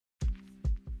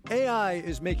AI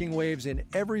is making waves in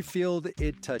every field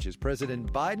it touches.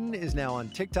 President Biden is now on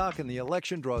TikTok, and the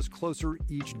election draws closer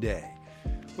each day.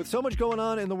 With so much going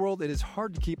on in the world, it is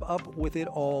hard to keep up with it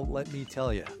all, let me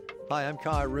tell you. Hi, I'm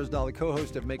Kai Rizdal, the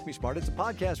co-host of Make Me Smart. It's a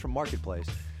podcast from Marketplace.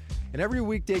 And every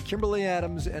weekday, Kimberly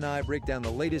Adams and I break down the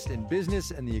latest in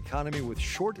business and the economy with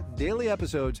short daily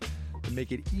episodes to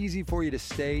make it easy for you to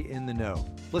stay in the know.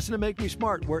 Listen to Make Me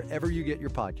Smart wherever you get your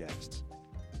podcasts.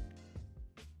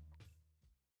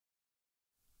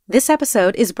 This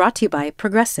episode is brought to you by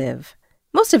Progressive.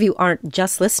 Most of you aren't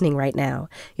just listening right now.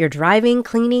 You're driving,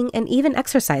 cleaning, and even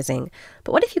exercising.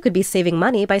 But what if you could be saving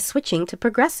money by switching to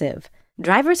Progressive?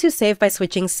 Drivers who save by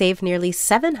switching save nearly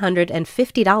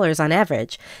 $750 on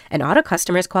average, and auto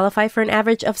customers qualify for an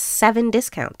average of 7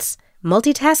 discounts.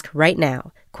 Multitask right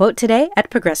now. Quote today at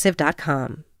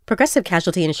Progressive.com. Progressive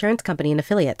Casualty Insurance Company and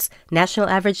Affiliates. National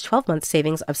average 12-month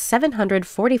savings of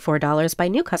 $744 by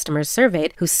new customers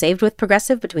surveyed who saved with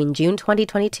Progressive between June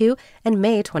 2022 and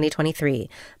May 2023.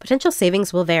 Potential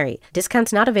savings will vary.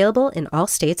 Discounts not available in all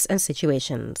states and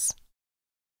situations.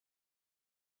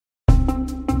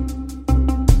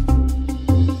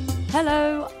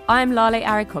 Hello, I'm Lale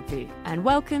Arikoglu, and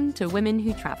welcome to Women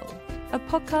Who Travel, a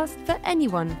podcast for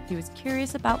anyone who is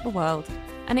curious about the world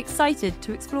and excited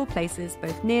to explore places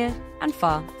both near and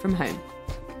far from home.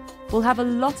 We'll have a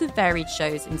lot of varied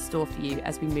shows in store for you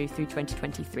as we move through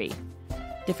 2023.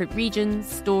 Different regions,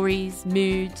 stories,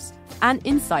 moods, and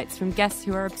insights from guests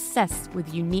who are obsessed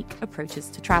with unique approaches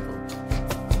to travel.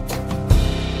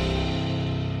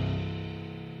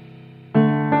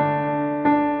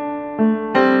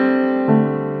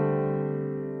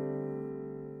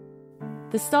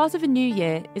 The start of a new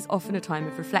year is often a time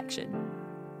of reflection.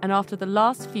 And after the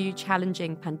last few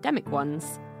challenging pandemic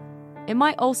ones, it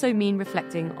might also mean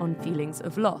reflecting on feelings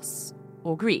of loss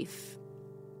or grief.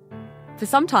 For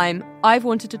some time, I've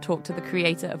wanted to talk to the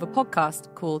creator of a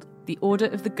podcast called The Order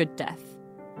of the Good Death.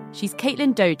 She's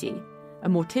Caitlin Doughty, a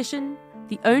mortician,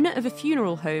 the owner of a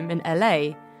funeral home in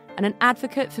LA, and an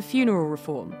advocate for funeral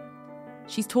reform.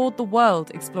 She's toured the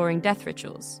world exploring death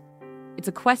rituals. It's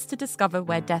a quest to discover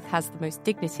where death has the most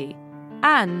dignity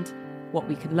and what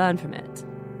we can learn from it.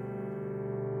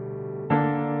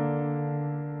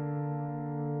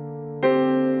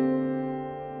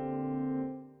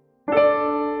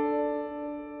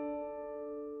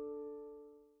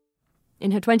 In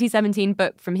her 2017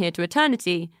 book, From Here to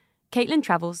Eternity, Caitlin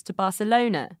travels to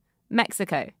Barcelona,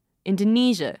 Mexico,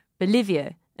 Indonesia,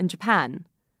 Bolivia, and Japan.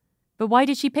 But why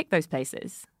did she pick those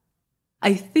places?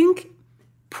 I think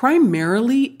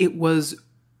primarily it was,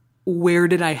 where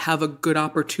did I have a good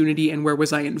opportunity and where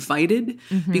was I invited?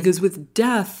 Mm-hmm. Because with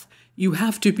death, you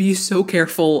have to be so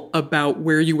careful about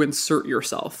where you insert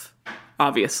yourself,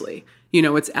 obviously. You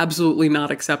know, it's absolutely not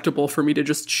acceptable for me to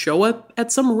just show up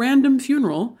at some random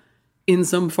funeral in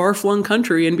some far-flung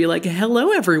country and be like,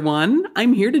 hello, everyone.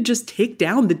 I'm here to just take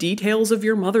down the details of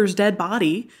your mother's dead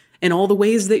body and all the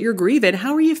ways that you're grieving.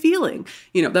 How are you feeling?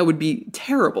 You know, that would be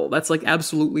terrible. That's like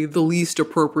absolutely the least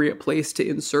appropriate place to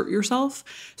insert yourself.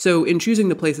 So in choosing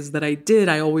the places that I did,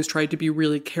 I always tried to be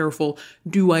really careful.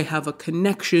 Do I have a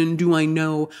connection? Do I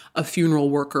know a funeral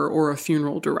worker or a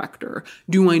funeral director?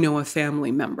 Do I know a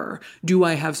family member? Do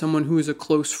I have someone who is a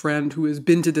close friend who has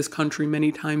been to this country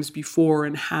many times before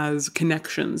and has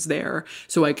connections there?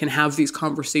 So I can have these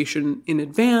conversations in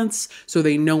advance so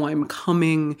they know I'm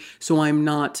coming, so I'm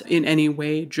not in any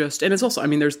way just, and it's also, I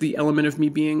mean, there's the element of me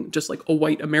being just like a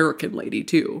white American lady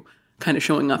too, kind of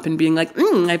showing up and being like,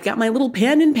 I've got my little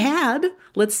pen and pad.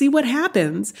 Let's see what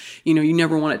happens. You know, you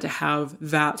never want it to have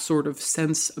that sort of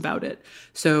sense about it.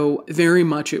 So very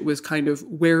much it was kind of,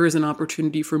 where is an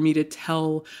opportunity for me to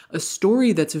tell a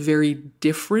story that's very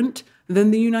different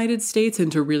than the United States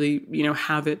and to really, you know,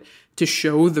 have it to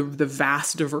show the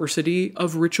vast diversity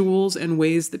of rituals and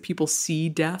ways that people see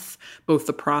death, both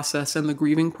the process and the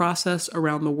grieving process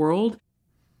around the world.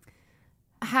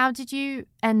 How did you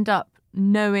end up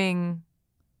knowing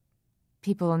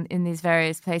people in these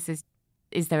various places?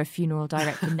 Is there a funeral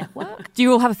director network? Do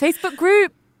you all have a Facebook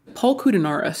group? Paul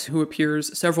Koudounaris, who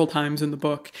appears several times in the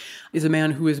book, is a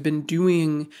man who has been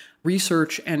doing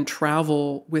research and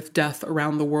travel with death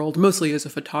around the world, mostly as a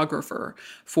photographer,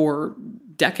 for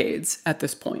decades at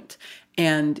this point.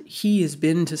 And he has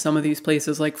been to some of these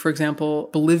places, like, for example,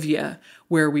 Bolivia,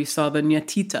 where we saw the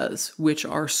ñatitas, which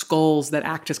are skulls that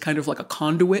act as kind of like a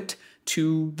conduit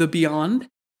to the beyond.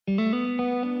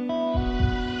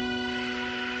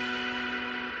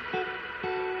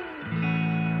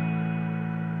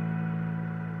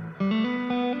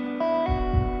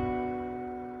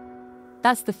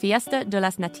 That's the Fiesta de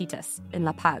las Ñatitas in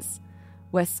La Paz,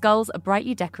 where skulls are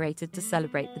brightly decorated to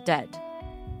celebrate the dead.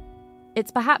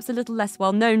 It's perhaps a little less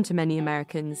well known to many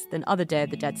Americans than other Day of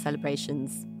the Dead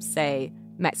celebrations, say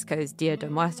Mexico's Dia de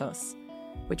Muertos,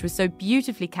 which was so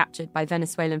beautifully captured by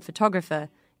Venezuelan photographer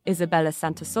Isabella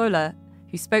Santasola,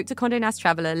 who spoke to Condé Nast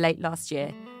Traveler late last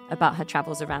year about her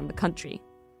travels around the country.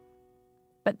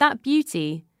 But that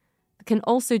beauty can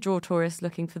also draw tourists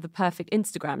looking for the perfect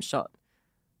Instagram shot,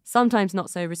 sometimes not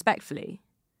so respectfully.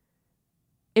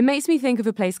 It makes me think of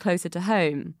a place closer to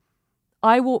home.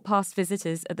 I walk past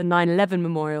visitors at the 9/11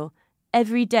 Memorial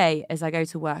every day as I go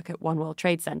to work at One World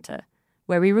Trade Center,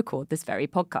 where we record this very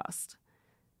podcast.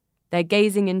 They're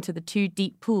gazing into the 2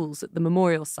 deep pools at the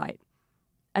memorial site,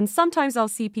 and sometimes I'll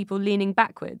see people leaning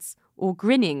backwards or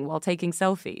grinning while taking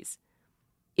selfies.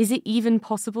 Is it even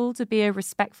possible to be a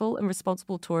respectful and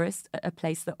responsible tourist at a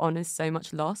place that honours so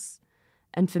much loss,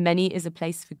 and for many is a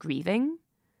place for grieving?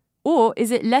 Or is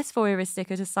it less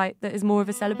voyeuristic at a site that is more of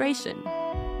a celebration?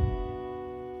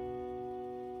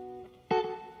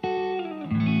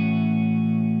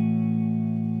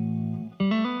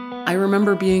 I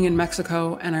remember being in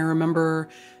Mexico, and I remember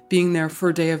being there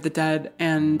for Day of the Dead,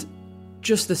 and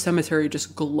just the cemetery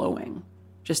just glowing,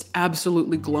 just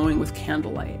absolutely glowing with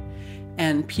candlelight.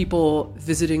 And people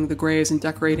visiting the graves and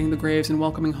decorating the graves and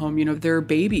welcoming home, their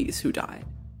babies who died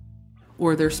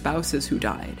or their spouses who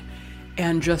died.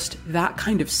 And just that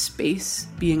kind of space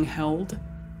being held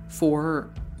for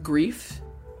grief,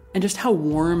 and just how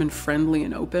warm and friendly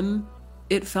and open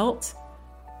it felt.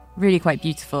 Really quite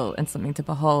beautiful and something to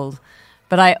behold.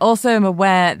 But I also am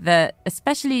aware that,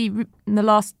 especially in the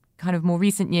last kind of more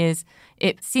recent years,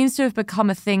 it seems to have become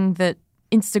a thing that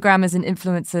Instagrammers and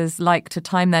influencers like to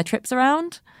time their trips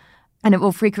around. And it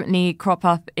will frequently crop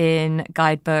up in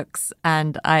guidebooks.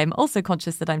 And I'm also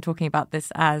conscious that I'm talking about this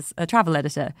as a travel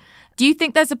editor. Do you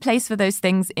think there's a place for those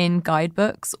things in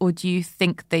guidebooks, or do you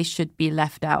think they should be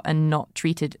left out and not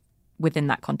treated within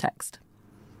that context?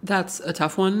 That's a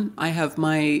tough one. I have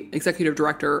my executive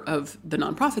director of the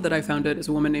nonprofit that I founded is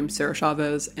a woman named Sarah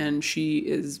Chavez, and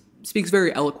she speaks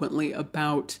very eloquently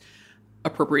about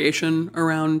appropriation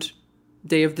around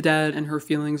Day of the Dead and her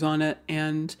feelings on it.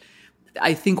 And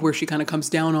I think where she kind of comes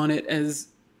down on it as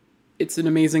it's an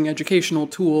amazing educational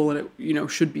tool, and it,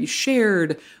 should be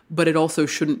shared, but it also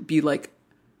shouldn't be like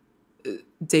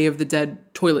Day of the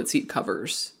Dead toilet seat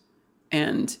covers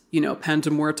and, pan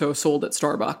de muerto sold at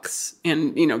Starbucks,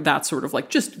 and, that sort of like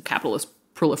just capitalist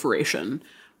proliferation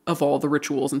of all the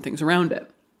rituals and things around it.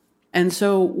 And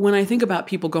so when I think about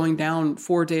people going down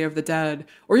for Day of the Dead,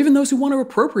 or even those who want to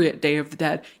appropriate Day of the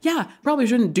Dead, yeah, probably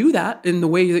shouldn't do that in the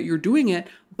way that you're doing it,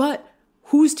 but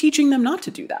who's teaching them not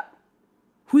to do that?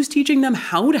 Who's teaching them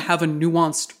how to have a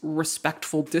nuanced,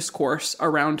 respectful discourse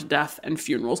around death and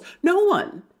funerals? No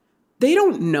one. They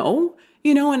don't know.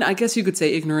 And I guess you could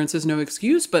say ignorance is no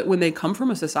excuse, but when they come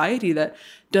from a society that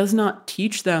does not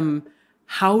teach them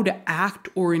how to act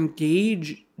or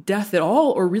engage death at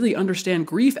all, or really understand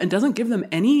grief, and doesn't give them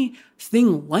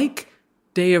anything like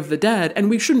Day of the Dead, and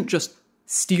we shouldn't just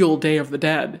steal Day of the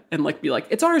Dead and be like,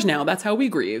 it's ours now, that's how we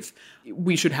grieve.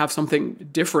 We should have something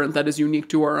different that is unique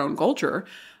to our own culture.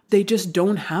 They just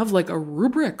don't have a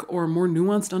rubric or a more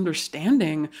nuanced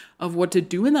understanding of what to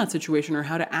do in that situation, or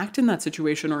how to act in that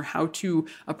situation, or how to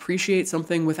appreciate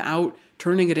something without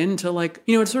turning it into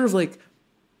it's sort of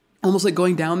almost like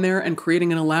going down there and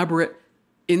creating an elaborate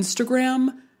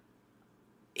Instagram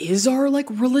is our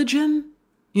religion,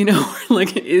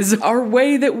 is our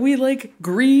way that we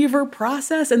grieve or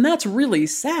process. And that's really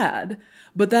sad,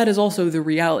 but that is also the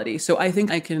reality. So I think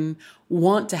I can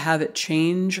want to have it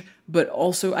change, but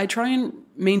also I try and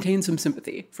maintain some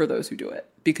sympathy for those who do it,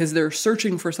 because they're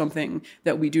searching for something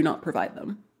that we do not provide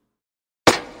them.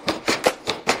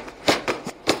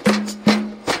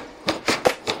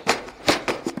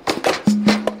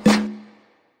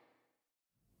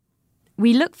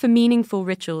 We look for meaningful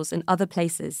rituals in other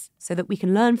places so that we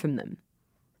can learn from them.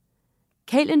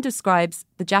 Caitlin describes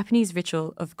the Japanese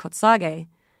ritual of kotsage,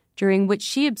 during which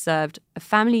she observed a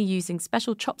family using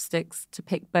special chopsticks to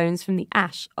pick bones from the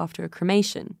ash after a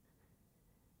cremation.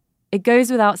 It goes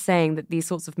without saying that these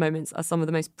sorts of moments are some of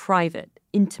the most private,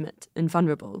 intimate, and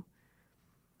vulnerable.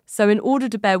 So in order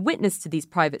to bear witness to these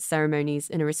private ceremonies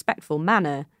in a respectful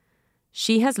manner,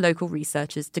 she has local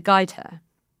researchers to guide her.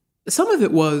 Some of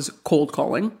it was cold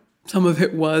calling. Some of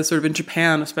it was sort of in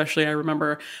Japan, especially. I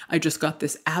remember I just got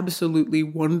this absolutely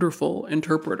wonderful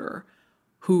interpreter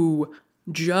who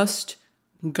just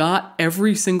got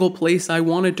every single place I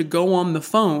wanted to go on the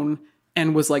phone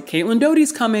and was like, Caitlin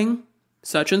Doughty's coming.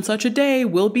 such and such a day,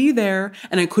 we'll be there.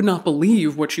 And I could not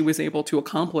believe what she was able to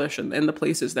accomplish and the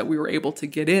places that we were able to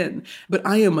get in. But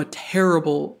I am a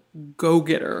terrible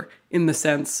go-getter in the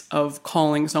sense of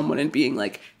calling someone and being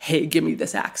like, hey, give me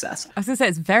this access. I was going to say,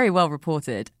 it's very well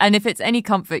reported. And if it's any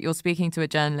comfort, you're speaking to a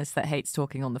journalist that hates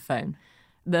talking on the phone.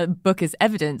 The book is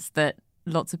evidence that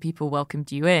lots of people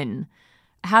welcomed you in.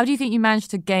 How do you think you managed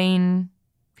to gain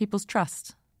people's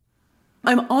trust?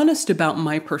 I'm honest about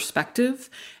my perspective,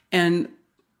 and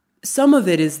some of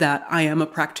it is that I am a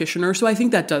practitioner, so I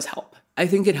think that does help. I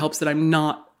think it helps that I'm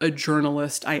not a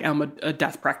journalist. I am a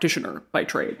death practitioner by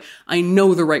trade. I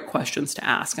know the right questions to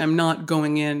ask. I'm not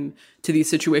going in to these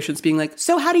situations being like,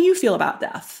 so how do you feel about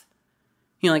death?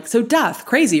 Like, so death,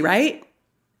 crazy, right?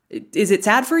 Is it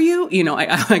sad for you?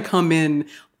 I come in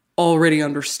already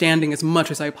understanding as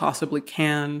much as I possibly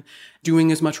can,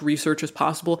 doing as much research as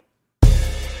possible.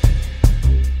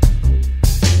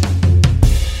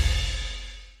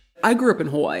 I grew up in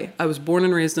Hawaii. I was born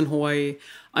and raised in Hawaii.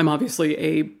 I'm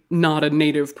obviously not a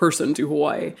native person to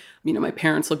Hawaii. My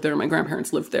parents lived there, my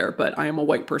grandparents lived there, but I am a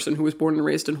white person who was born and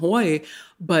raised in Hawaii.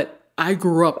 But I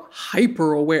grew up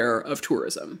hyper aware of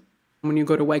tourism. When you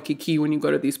go to Waikiki, when you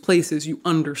go to these places, you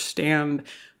understand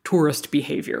tourist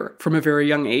behavior from a very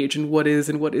young age and what is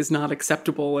not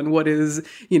acceptable and what is,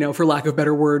 for lack of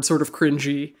better word, sort of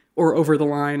cringy or over the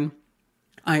line.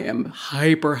 I am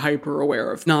hyper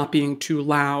aware of not being too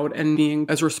loud and being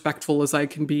as respectful as I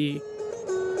can be.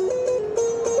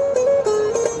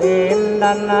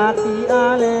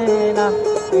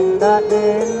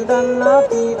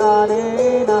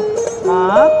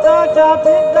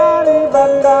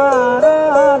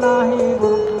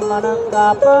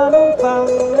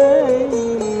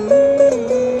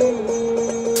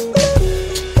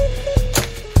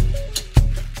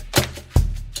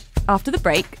 After the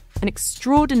break, an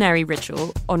extraordinary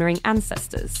ritual honouring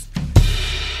ancestors.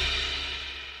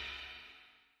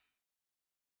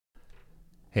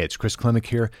 Hey, it's Chris Clemick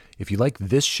here. If you like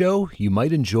this show, you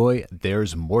might enjoy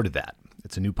There's More to That.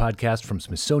 It's a new podcast from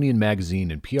Smithsonian Magazine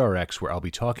and PRX where I'll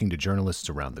be talking to journalists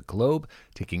around the globe,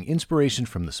 taking inspiration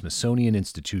from the Smithsonian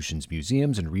Institution's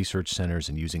museums and research centers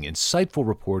and using insightful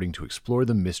reporting to explore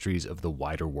the mysteries of the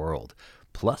wider world.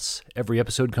 Plus, every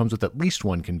episode comes with at least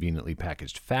one conveniently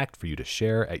packaged fact for you to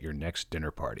share at your next dinner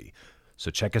party.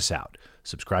 So check us out.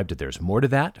 Subscribe to There's More to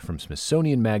That from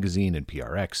Smithsonian Magazine and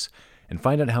PRX, and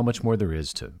find out how much more there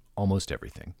is to almost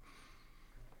everything.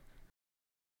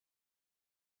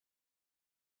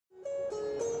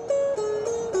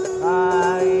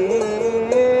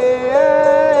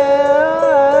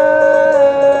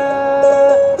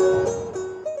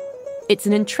 It's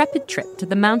an intrepid trip to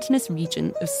the mountainous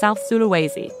region of South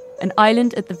Sulawesi, an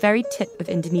island at the very tip of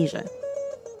Indonesia.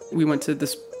 We went to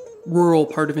this rural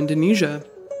part of Indonesia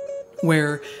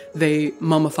where they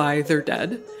mummify their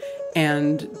dead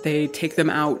and they take them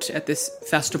out at this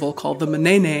festival called the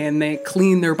Manene, and they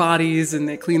clean their bodies and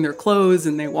they clean their clothes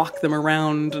and they walk them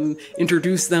around and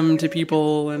introduce them to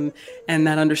people and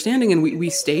that understanding. And we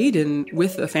stayed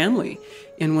with a family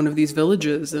in one of these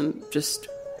villages and just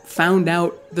found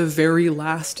out the very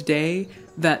last day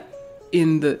that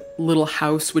in the little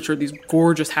house, which are these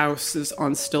gorgeous houses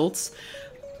on stilts,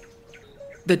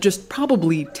 that just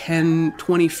probably 10,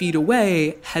 20 feet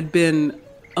away had been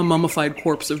a mummified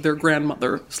corpse of their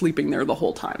grandmother sleeping there the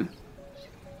whole time.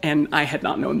 And I had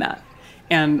not known that.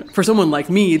 And for someone like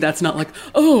me, that's not like,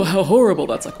 oh, how horrible.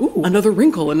 That's like, ooh, another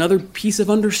wrinkle, another piece of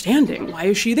understanding. Why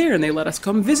is she there? And they let us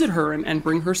come visit her and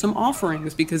bring her some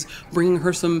offerings, because bringing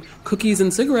her some cookies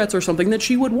and cigarettes are something that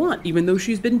she would want, even though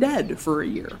she's been dead for a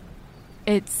year.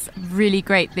 It's really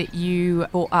great that you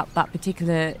brought up that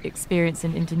particular experience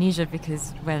in Indonesia,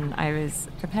 because when I was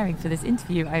preparing for this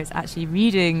interview, I was actually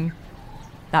reading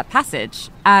that passage.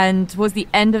 And towards the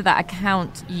end of that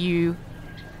account,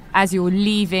 as you're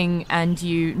leaving and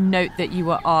you note that you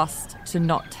were asked to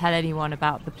not tell anyone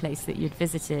about the place that you'd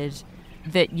visited,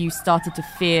 that you started to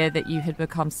fear that you had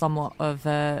become somewhat of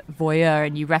a voyeur,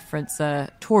 and you reference a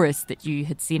tourist that you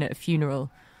had seen at a funeral.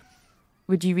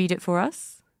 Would you read it for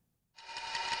us?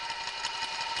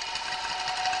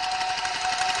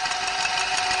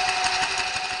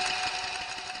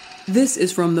 This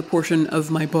is from the portion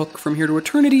of my book, From Here to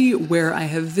Eternity, where I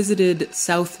have visited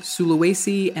South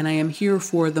Sulawesi, and I am here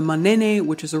for the Manene,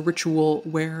 which is a ritual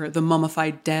where the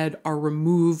mummified dead are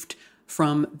removed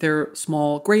from their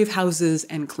small grave houses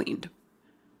and cleaned.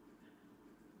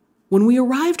 When we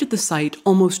arrived at the site,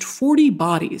 almost 40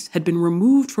 bodies had been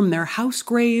removed from their house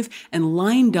grave and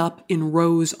lined up in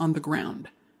rows on the ground.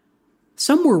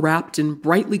 Some were wrapped in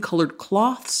brightly colored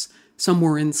cloths, some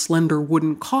were in slender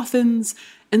wooden coffins,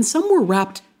 and some were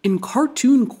wrapped in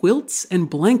cartoon quilts and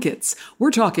blankets.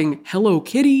 We're talking Hello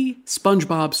Kitty,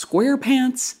 SpongeBob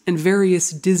SquarePants, and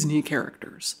various Disney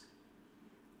characters.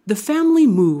 The family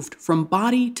moved from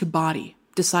body to body,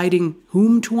 deciding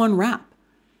whom to unwrap.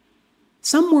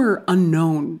 Some were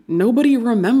unknown, nobody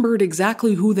remembered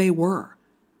exactly who they were.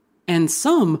 And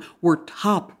some were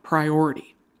top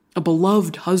priority, a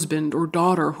beloved husband or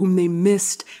daughter whom they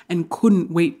missed and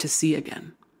couldn't wait to see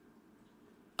again.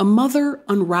 A mother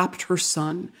unwrapped her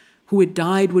son, who had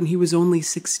died when he was only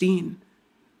 16.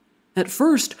 At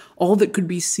first, all that could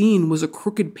be seen was a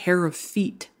crooked pair of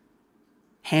feet.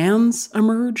 Hands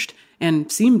emerged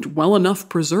and seemed well enough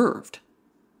preserved.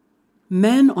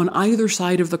 Men on either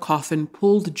side of the coffin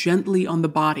pulled gently on the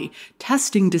body,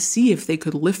 testing to see if they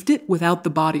could lift it without the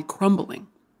body crumbling.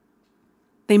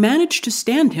 They managed to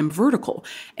stand him vertical,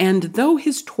 and though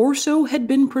his torso had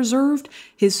been preserved,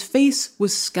 his face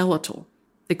was skeletal,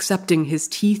 excepting his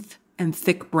teeth and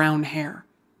thick brown hair.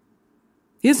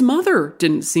 His mother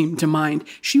didn't seem to mind.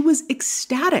 She was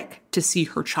ecstatic to see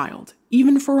her child,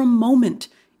 even for a moment,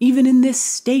 even in this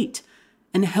state,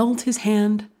 and held his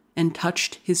hand and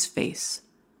touched his face.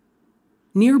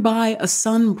 Nearby, a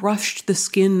son brushed the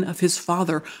skin of his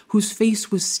father, whose face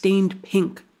was stained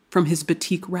pink from his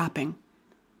batik wrapping.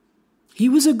 "He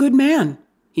was a good man,"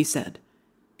 he said.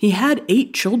 "He had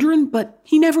 8 children, but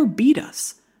he never beat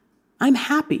us. I'm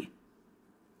happy.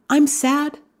 I'm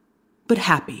sad, but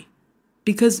happy,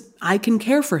 because I can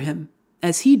care for him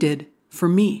as he did for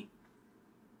me."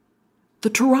 The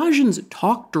Tarajans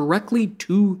talked directly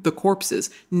to the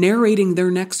corpses, narrating their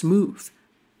next move.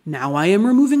 "Now I am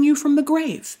removing you from the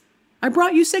grave. I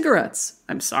brought you cigarettes.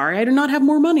 I'm sorry I do not have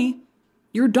more money.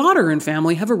 Your daughter and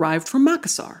family have arrived from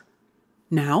Makassar.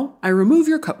 Now I remove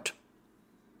your coat."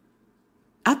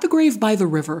 At the grave by the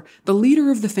river, the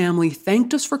leader of the family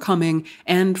thanked us for coming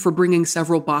and for bringing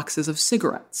several boxes of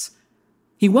cigarettes.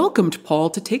 He welcomed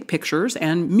Paul to take pictures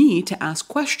and me to ask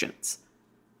questions.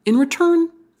 In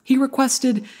return, he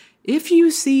requested, "If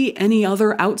you see any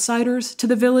other outsiders to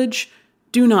the village,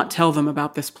 do not tell them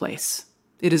about this place.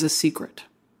 It is a secret."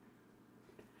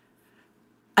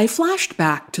 I flashed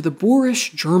back to the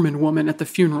boorish German woman at the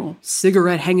funeral,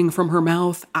 cigarette hanging from her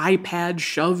mouth, iPad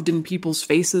shoved in people's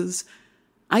faces.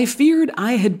 I feared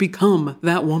I had become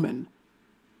that woman.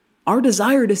 Our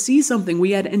desire to see something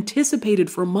we had anticipated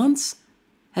for months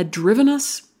had driven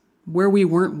us where we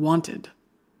weren't wanted.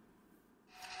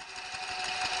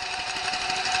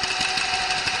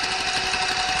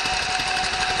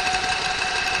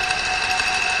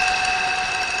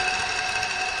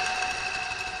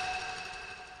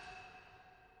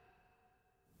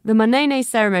 The Manene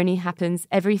ceremony happens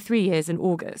every 3 years in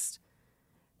August.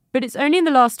 But it's only in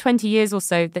the last 20 years or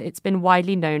so that it's been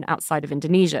widely known outside of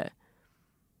Indonesia.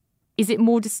 Is it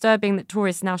more disturbing that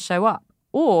tourists now show up,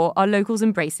 or are locals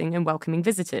embracing and welcoming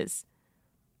visitors?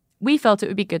 We felt it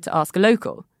would be good to ask a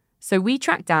local, so we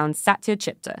tracked down Satya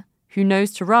Chipta, who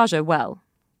knows Toraja well.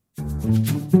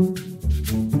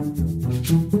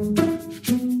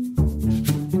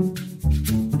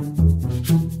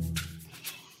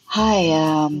 Hi,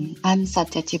 I'm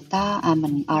Satya Chipta. I'm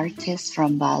an artist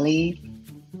from Bali.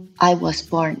 I was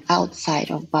born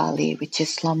outside of Bali, which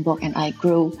is Lombok, and I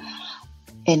grew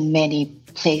in many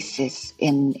places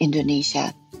in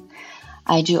Indonesia.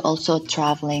 I do also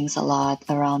travelings a lot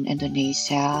around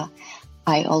Indonesia.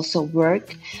 I also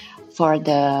work for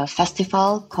the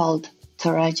festival called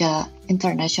Toraja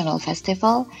International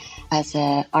Festival as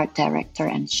an art director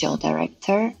and show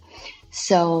director.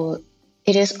 So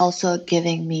it is also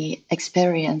giving me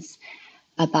experience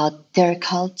about their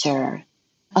culture.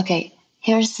 Okay,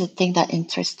 here's the thing that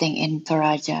interesting in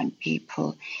Torajan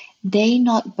people. They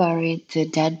not bury the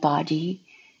dead body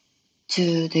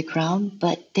to the ground,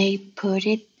 but they put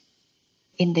it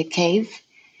in the cave.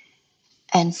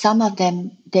 And some of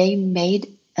them, they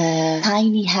made a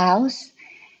tiny house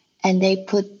and they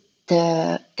put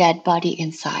the dead body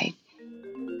inside.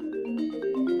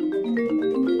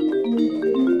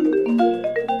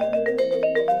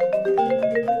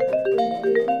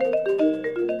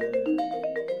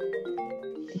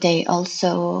 They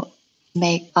also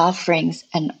make offerings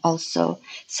and also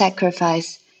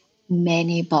sacrifice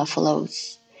many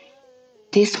buffaloes.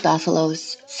 These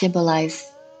buffaloes symbolize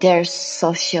their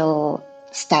social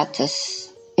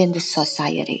status in the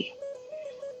society.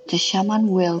 The shaman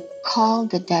will call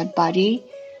the dead body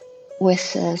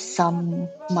with some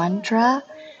mantra,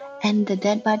 and the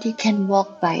dead body can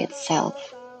walk by itself.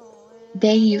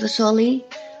 They usually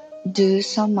do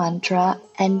some mantra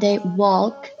and they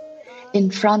walk in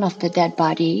front of the dead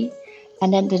body,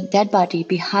 and then the dead body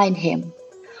behind him.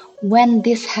 When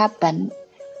this happens,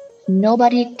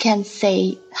 nobody can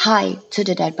say hi to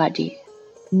the dead body,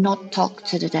 not talk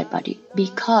to the dead body,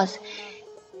 because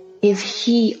if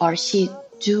he or she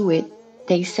do it,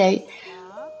 they say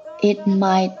it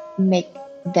might make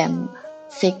them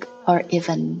sick or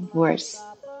even worse.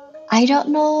 I don't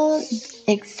know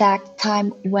exact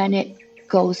time when it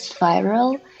goes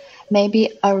viral,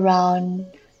 maybe around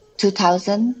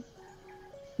 2000.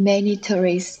 Many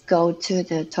tourists go to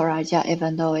the Toraja,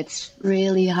 even though it's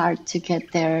really hard to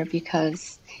get there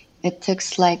because it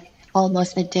takes like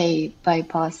almost a day by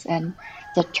bus and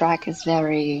the track is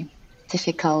very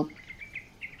difficult.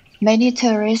 Many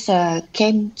tourists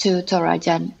came to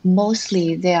Toraja.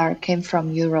 Mostly they came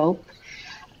from Europe.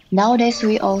 Nowadays,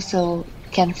 we also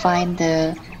can find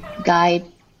the guide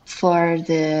for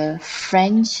the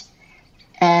French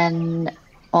and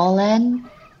Holland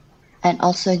and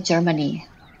also Germany.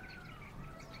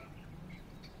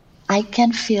 I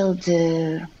can feel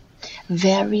the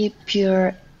very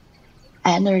pure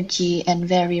energy and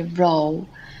very raw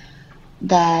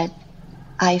that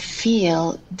I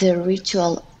feel the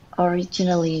ritual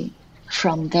originally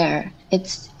from there.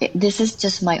 This is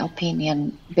just my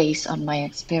opinion based on my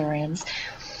experience,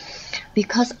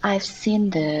 because I've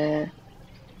seen the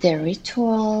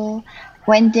ritual.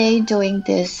 When they doing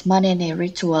this Manene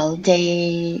ritual,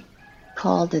 they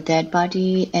call the dead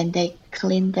body and they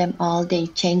clean them all. They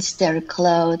change their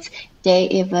clothes. They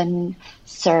even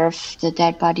serve the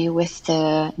dead body with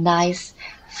the nice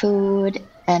food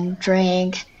and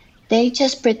drink. They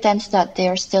just pretend that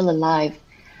they're still alive.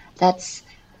 That's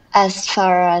as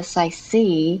far as I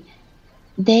see.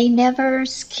 They never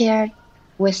scared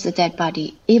with the dead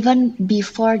body. Even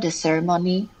before the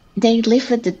ceremony, they live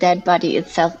with the dead body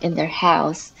itself in their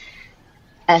house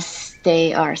as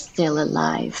they are still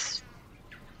alive.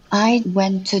 I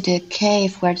went to the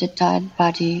cave where the dead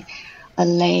body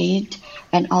laid,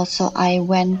 and also I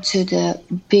went to the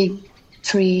big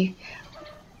tree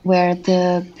where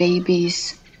the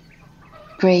baby's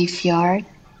graveyard.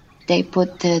 They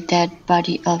put the dead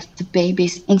body of the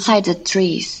babies inside the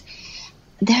trees.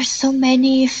 There's so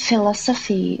many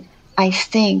philosophy, I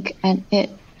think, and it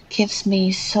gives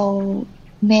me so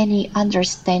many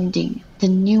understanding, the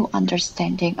new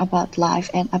understanding about life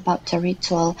and about the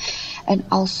ritual and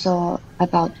also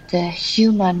about the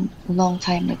human long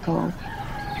time ago.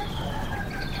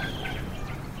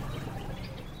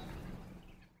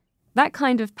 That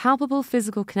kind of palpable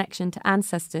physical connection to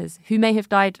ancestors who may have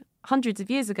died hundreds of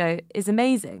years ago is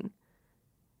amazing.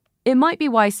 It might be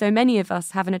why so many of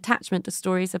us have an attachment to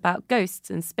stories about ghosts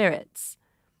and spirits.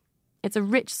 It's a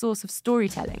rich source of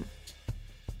storytelling.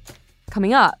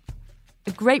 Coming up,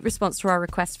 a great response to our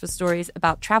request for stories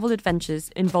about travel adventures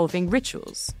involving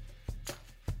rituals.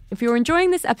 If you're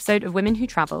enjoying this episode of Women Who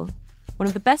Travel, one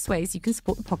of the best ways you can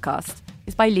support the podcast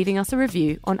is by leaving us a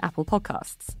review on Apple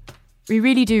Podcasts. We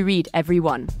really do read every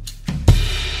one.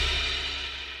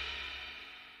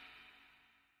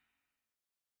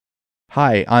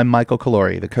 Hi, I'm Michael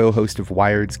Calori, the co-host of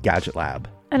Wired's Gadget Lab.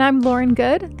 And I'm Lauren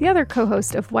Good, the other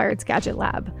co-host of Wired's Gadget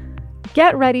Lab.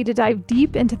 Get ready to dive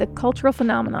deep into the cultural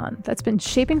phenomenon that's been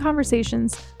shaping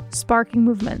conversations, sparking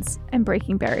movements, and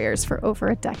breaking barriers for over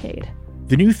a decade.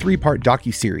 The new 3-part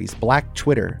docuseries, Black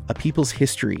Twitter, A People's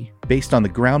History, based on the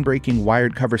groundbreaking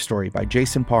Wired cover story by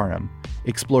Jason Parham,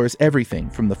 explores everything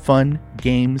from the fun,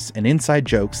 games, and inside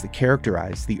jokes that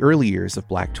characterize the early years of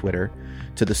Black Twitter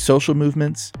to the social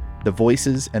movements, the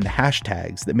voices, and the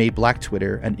hashtags that made Black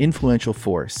Twitter an influential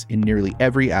force in nearly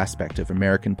every aspect of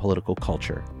American political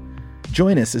culture.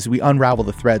 Join us as we unravel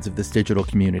the threads of this digital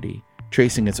community,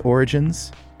 tracing its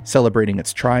origins, celebrating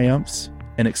its triumphs,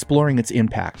 and exploring its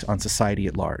impact on society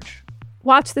at large.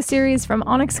 Watch the series from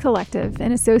Onyx Collective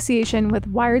in association with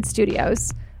Wired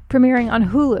Studios, premiering on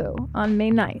Hulu on May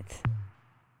 9th.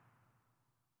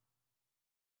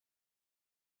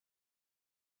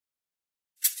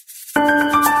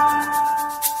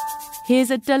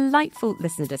 Here's a delightful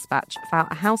listener dispatch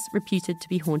about a house reputed to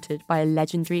be haunted by a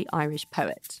legendary Irish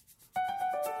poet.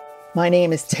 My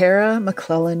name is Tara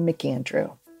McClellan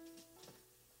McAndrew,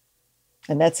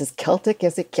 and that's as Celtic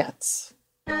as it gets.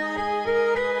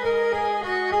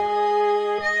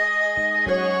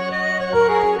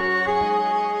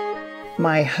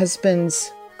 My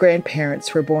husband's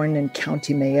grandparents were born in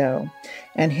County Mayo,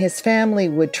 and his family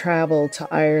would travel to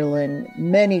Ireland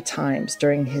many times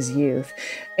during his youth.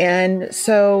 And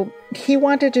so he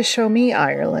wanted to show me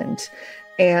Ireland,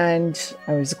 and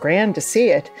I was grand to see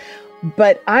it.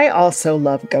 But I also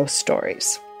love ghost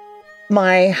stories.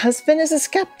 My husband is a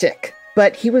skeptic,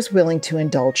 but he was willing to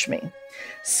indulge me.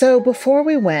 So before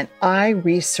we went, I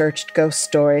researched ghost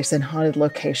stories and haunted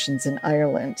locations in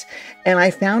Ireland, and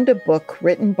I found a book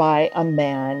written by a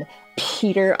man,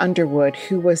 Peter Underwood,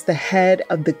 who was the head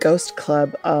of the Ghost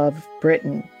Club of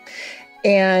Britain.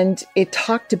 And it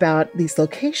talked about these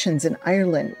locations in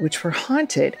Ireland which were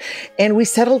haunted. And we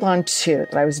settled on two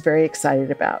that I was very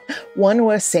excited about. One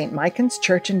was St. Michan's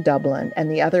Church in Dublin, and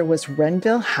the other was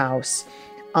Renville House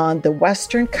on the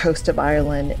western coast of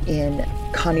Ireland in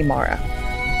Connemara.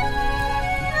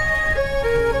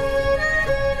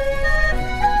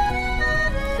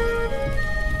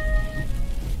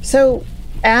 So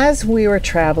as we were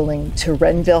traveling to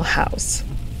Renville House,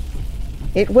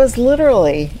 it was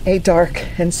literally a dark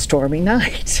and stormy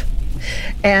night.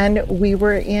 And we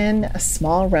were in a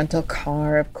small rental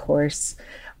car, of course.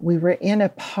 We were in a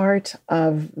part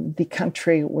of the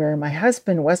country where my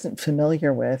husband wasn't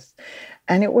familiar with,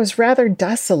 and it was rather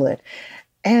desolate.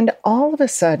 And all of a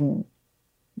sudden,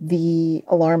 the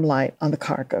alarm light on the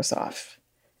car goes off.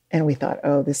 And we thought,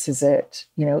 oh, this is it.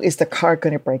 You know, is the car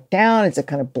going to break down? Is it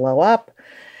going to blow up?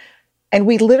 And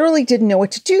we literally didn't know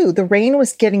what to do. The rain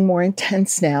was getting more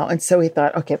intense now. And so we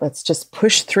thought, okay, let's just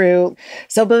push through.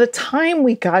 So by the time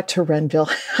we got to Renville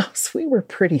House, we were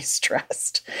pretty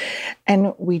stressed.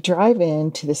 And we drive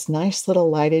into this nice little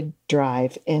lighted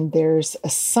drive, and there's a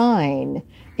sign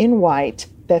in white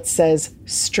that says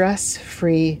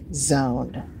stress-free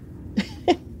zone.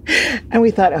 And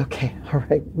we thought, okay, all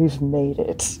right, we've made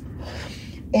it.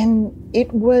 And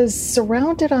it was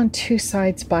surrounded on two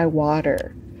sides by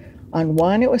water. On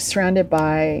one, it was surrounded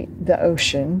by the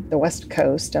ocean, the west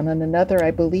coast, and on another,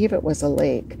 I believe it was a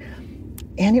lake.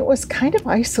 And it was kind of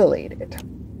isolated.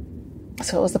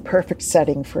 So it was the perfect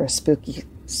setting for a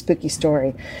spooky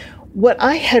story. What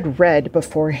I had read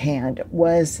beforehand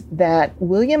was that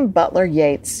William Butler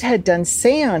Yeats had done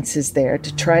seances there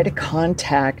to try to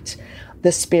contact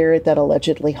the spirit that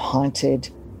allegedly haunted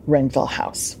Renville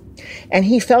House. And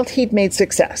he felt he'd made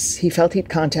success. He felt he'd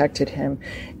contacted him,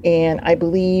 and I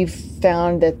believe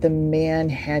found that the man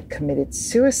had committed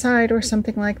suicide or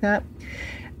something like that.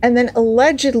 And then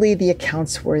allegedly the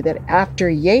accounts were that after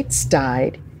Yeats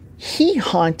died, he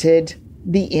haunted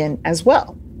the inn as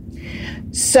well.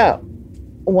 So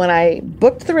when I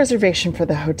booked the reservation for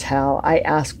the hotel, I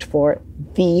asked for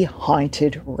the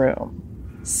haunted room.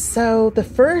 So the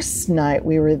first night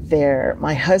we were there,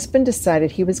 my husband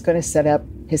decided he was going to set up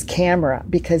his camera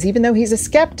because even though he's a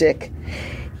skeptic,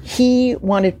 he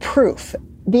wanted proof.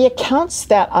 The accounts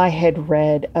that I had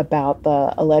read about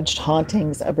the alleged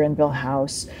hauntings of Renville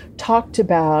House talked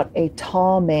about a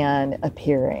tall man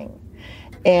appearing,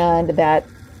 and that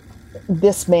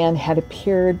this man had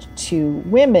appeared to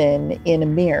women in a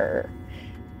mirror.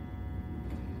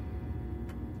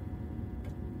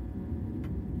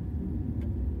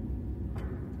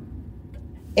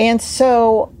 And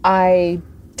so I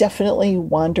definitely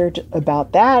wondered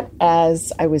about that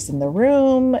as I was in the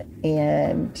room,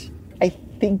 and I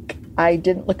think I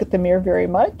didn't look at the mirror very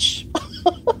much.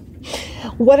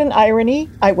 What an irony.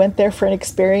 I went there for an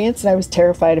experience and I was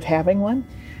terrified of having one.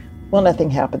 Well, nothing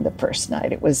happened the first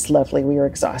night. It was lovely. We were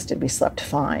exhausted. We slept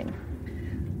fine.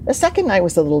 The second night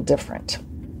was a little different.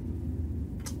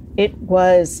 It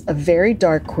was a very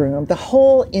dark room. The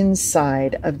whole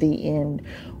inside of the inn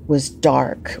was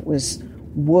dark. It was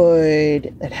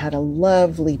wood. It had a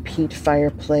lovely peat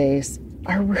fireplace.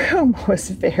 Our room was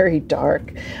very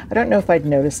dark. I don't know if I'd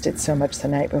noticed it so much the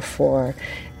night before.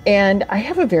 And I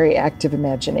have a very active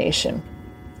imagination.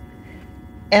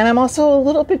 And I'm also a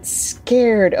little bit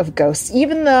scared of ghosts,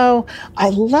 even though I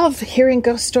love hearing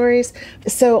ghost stories.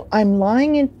 So I'm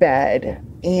lying in bed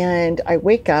and I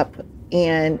wake up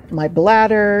and my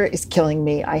bladder is killing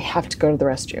me. I have to go to the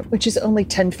restroom, which is only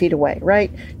 10 feet away,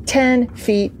 right? 10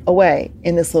 feet away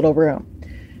in this little room.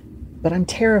 But I'm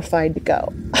terrified to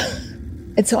go.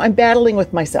 And so I'm battling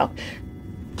with myself.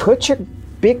 Put your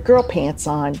big girl pants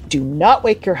on. Do not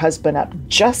wake your husband up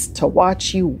just to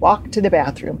watch you walk to the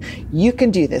bathroom. You can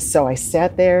do this. So I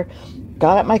sat there,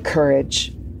 got up my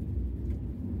courage,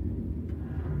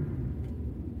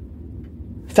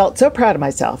 felt so proud of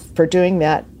myself for doing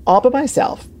that all by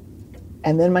myself.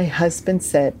 And then my husband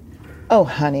said, "Oh,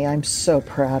 honey, I'm so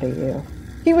proud of you."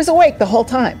 He was awake the whole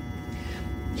time.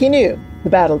 He knew the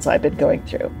battles I've been going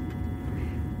through.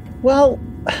 Well,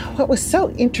 what was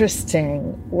so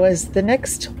interesting was the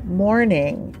next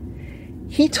morning,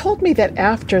 he told me that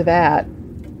after that,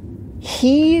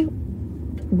 he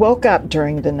woke up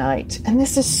during the night. And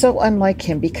this is so unlike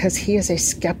him because he is a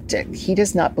skeptic. He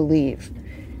does not believe.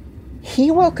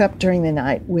 He woke up during the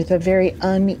night with a very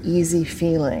uneasy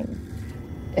feeling.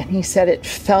 And he said it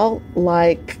felt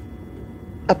like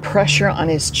a pressure on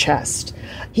his chest.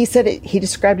 He said he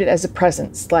described it as a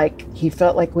presence, like he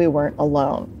felt like we weren't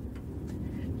alone.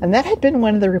 And that had been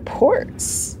one of the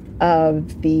reports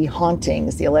of the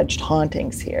hauntings, the alleged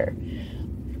hauntings here.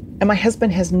 And my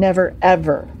husband has never,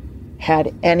 ever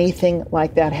had anything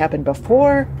like that happen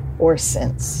before or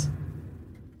since.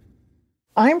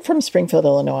 I'm from Springfield,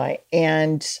 Illinois,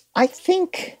 and I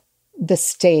think the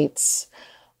states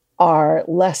are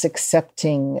less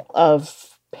accepting of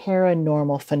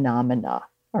paranormal phenomena,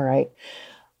 all right?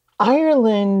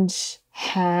 Ireland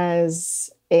has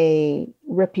a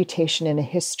reputation and a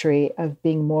history of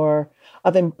being more,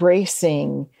 of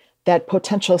embracing that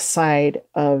potential side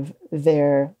of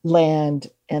their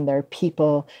land and their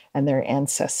people and their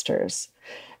ancestors.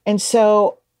 And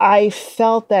so I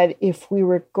felt that if we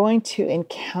were going to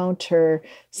encounter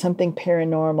something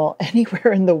paranormal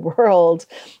anywhere in the world,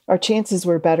 our chances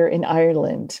were better in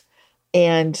Ireland.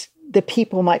 And the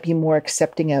people might be more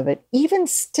accepting of it. Even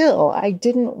still, I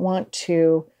didn't want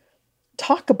to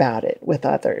talk about it with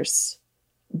others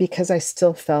because I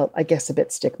still felt, I guess, a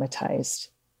bit stigmatized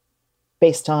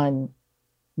based on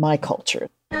my culture.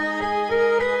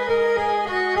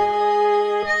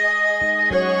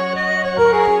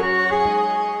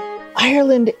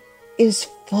 Ireland is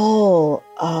full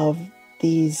of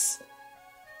these,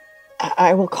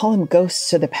 I will call them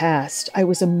ghosts of the past. I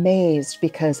was amazed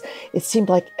because it seemed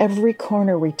like every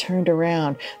corner we turned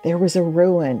around, there was a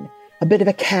ruin, a bit of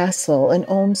a castle, an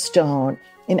Olmstone.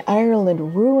 In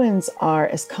Ireland, ruins are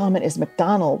as common as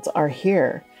McDonald's are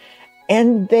here.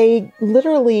 And they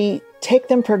literally take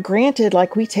them for granted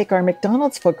like we take our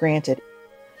McDonald's for granted.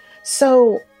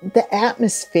 So the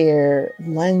atmosphere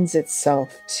lends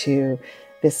itself to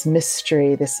this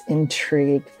mystery, this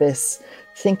intrigue, this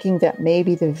thinking that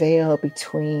maybe the veil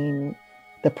between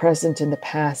the present and the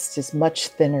past is much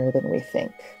thinner than we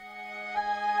think.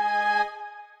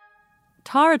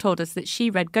 Tara told us that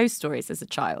she read ghost stories as a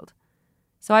child.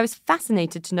 So I was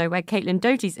fascinated to know where Caitlin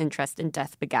Doughty's interest in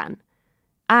death began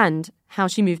and how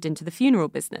she moved into the funeral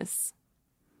business.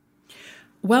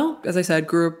 Well, as I said,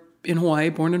 grew up in Hawaii,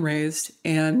 born and raised,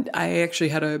 and I actually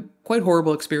had a quite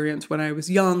horrible experience when I was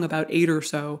young, about 8 or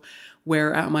so,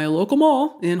 where at my local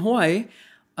mall in Hawaii,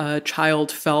 a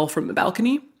child fell from the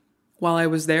balcony while I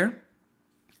was there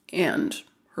and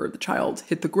heard the child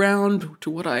hit the ground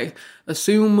to what I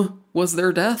assume was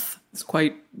their death. It's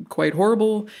quite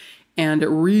horrible, and it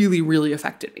really, really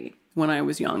affected me when I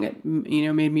was young. It,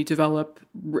 made me develop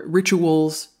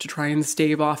rituals to try and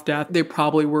stave off death. They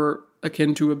probably were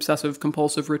akin to obsessive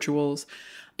compulsive rituals.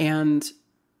 And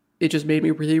it just made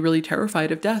me really, really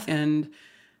terrified of death. And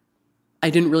I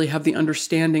didn't really have the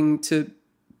understanding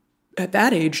at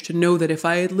that age, to know that if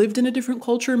I had lived in a different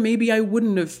culture, maybe I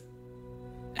wouldn't have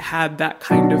had that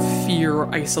kind of fear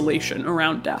or isolation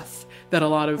around death that a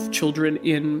lot of children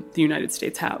in the United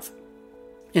States have.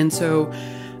 And so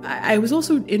I was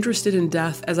also interested in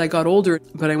death as I got older,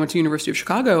 but I went to University of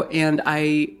Chicago and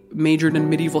I majored in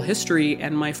medieval history,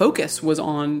 and my focus was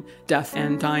on death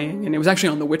and dying. And it was actually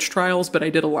on the witch trials, but I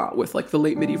did a lot with like the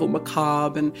late medieval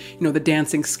macabre and, the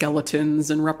dancing skeletons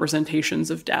and representations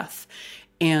of death.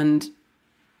 And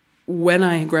when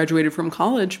I graduated from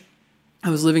college, I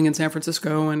was living in San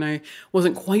Francisco and I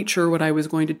wasn't quite sure what I was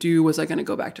going to do. Was I going to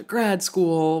go back to grad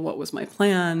school? What was my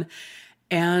plan?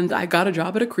 And I got a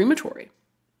job at a crematory.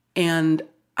 And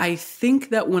I think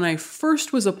that when I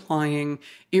first was applying,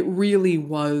 it really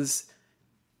was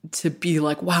to be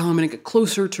like, wow, I'm going to get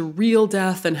closer to real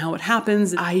death and how it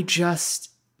happens. I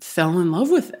just fell in love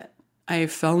with it. I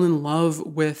fell in love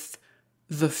with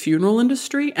the funeral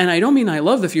industry. And I don't mean I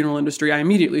love the funeral industry. I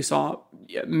immediately saw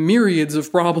myriads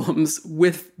of problems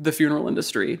with the funeral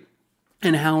industry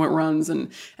and how it runs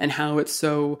and how it's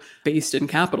so based in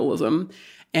capitalism,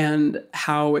 and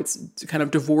how it's kind of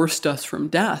divorced us from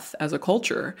death as a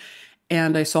culture.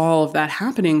 And I saw all of that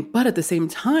happening, but at the same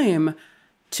time,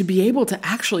 to be able to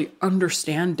actually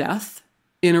understand death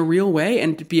in a real way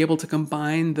and to be able to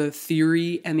combine the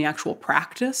theory and the actual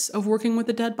practice of working with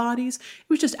the dead bodies, it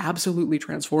was just absolutely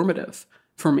transformative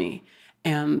for me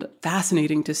and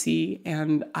fascinating to see.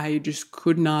 And I just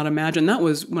could not imagine. That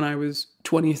was when I was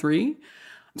 23.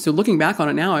 So looking back on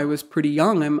it now, I was pretty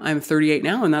young. I'm 38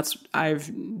 now, and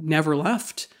I've never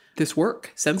left this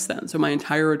work since then. So my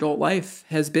entire adult life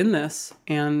has been this,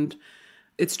 and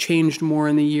it's changed more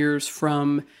in the years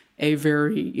from a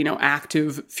very,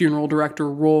 active funeral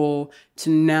director role to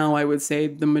now I would say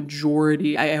the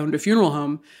majority. I owned a funeral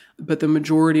home, but the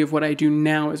majority of what I do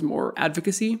now is more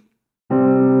advocacy.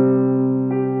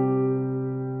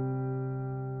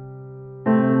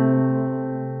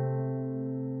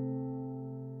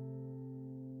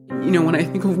 when I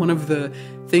think of one of the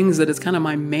things that is kind of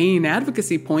my main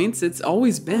advocacy points, it's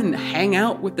always been hang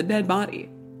out with the dead body.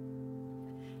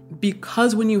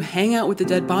 Because when you hang out with the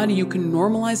dead body, you can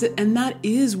normalize it, and that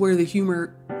is where the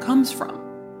humor comes from.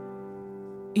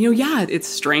 Yeah, it's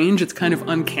strange, it's kind of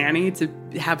uncanny to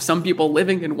have some people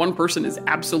living and one person is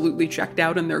absolutely checked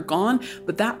out and they're gone,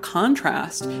 but that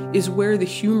contrast is where the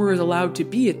humor is allowed to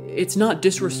be. It's not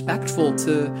disrespectful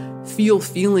to feel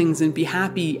feelings and be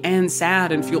happy and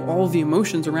sad and feel all the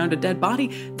emotions around a dead body.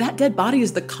 That dead body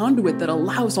is the conduit that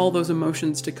allows all those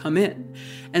emotions to come in.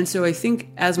 And so I think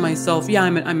as myself,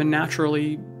 I'm a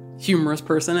naturally humorous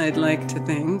person, I'd like to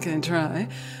think and try,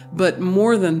 but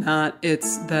more than that,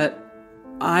 it's that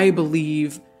I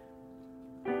believe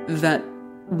that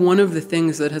one of the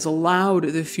things that has allowed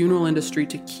the funeral industry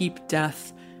to keep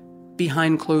death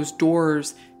behind closed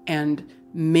doors and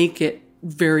make it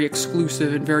very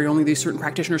exclusive and very only these certain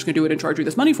practitioners can do it and charge you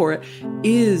this money for it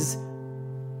is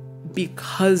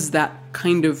because that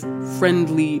kind of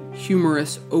friendly,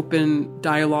 humorous, open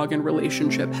dialogue and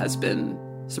relationship has been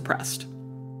suppressed.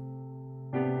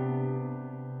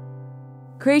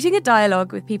 Creating a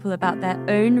dialogue with people about their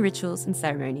own rituals and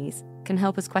ceremonies can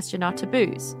help us question our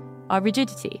taboos, our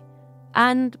rigidity,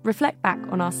 and reflect back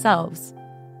on ourselves,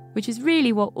 which is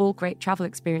really what all great travel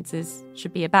experiences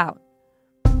should be about.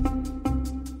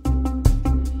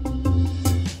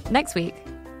 Next week,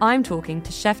 I'm talking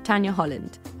to Chef Tanya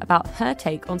Holland about her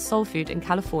take on soul food in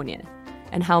California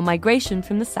and how migration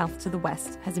from the south to the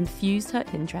west has infused her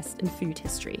interest in food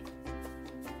history.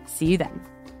 See you then.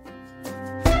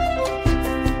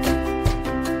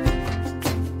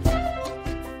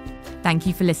 Thank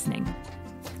you for listening.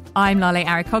 I'm Lale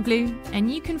Arikoglu,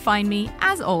 and you can find me,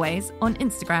 as always, on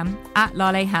Instagram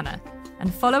 @LaleHannah,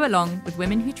 and follow along with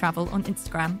Women Who Travel on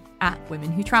Instagram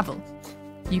 @WomenWhoTravel.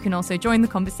 You can also join the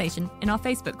conversation in our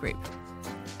Facebook group.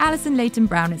 Alison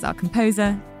Leighton-Brown is our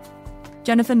composer.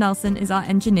 Jennifer Nelson is our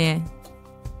engineer.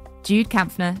 Jude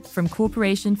Kampfner from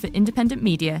Corporation for Independent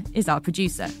Media is our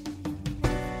producer.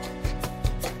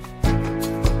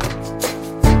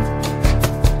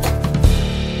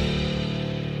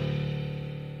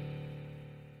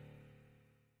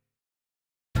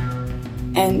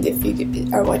 And if you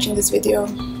are watching this video,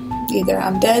 either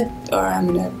I'm dead or I'm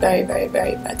in a very, very,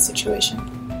 very bad situation.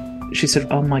 She said,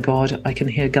 "Oh my God, I can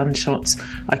hear gunshots.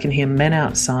 I can hear men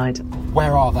outside."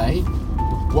 Where are they?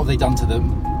 What have they done to them?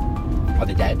 Are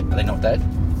they dead? Are they not dead?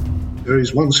 There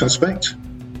is one suspect,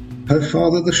 her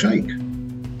father, the Sheikh.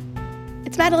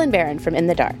 It's Madeline Barron from In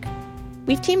the Dark.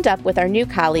 We've teamed up with our new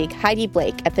colleague Heidi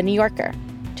Blake at The New Yorker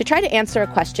to try to answer a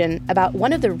question about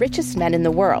one of the richest men in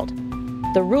the world,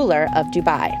 the ruler of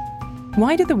Dubai.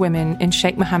 Why do the women in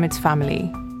Sheikh Mohammed's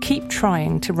family keep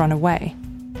trying to run away?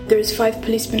 There's 5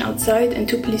 policemen outside and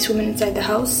 2 policewomen inside the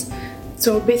house.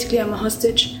 So basically I'm a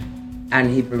hostage. And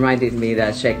he reminded me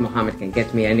that Sheikh Mohammed can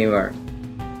get me anywhere.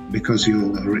 Because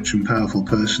you're a rich and powerful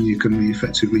person, you can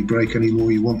effectively break any law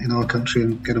you want in our country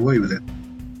and get away with it.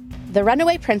 The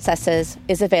Runaway Princesses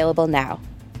is available now.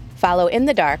 Follow In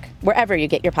the Dark wherever you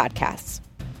get your podcasts.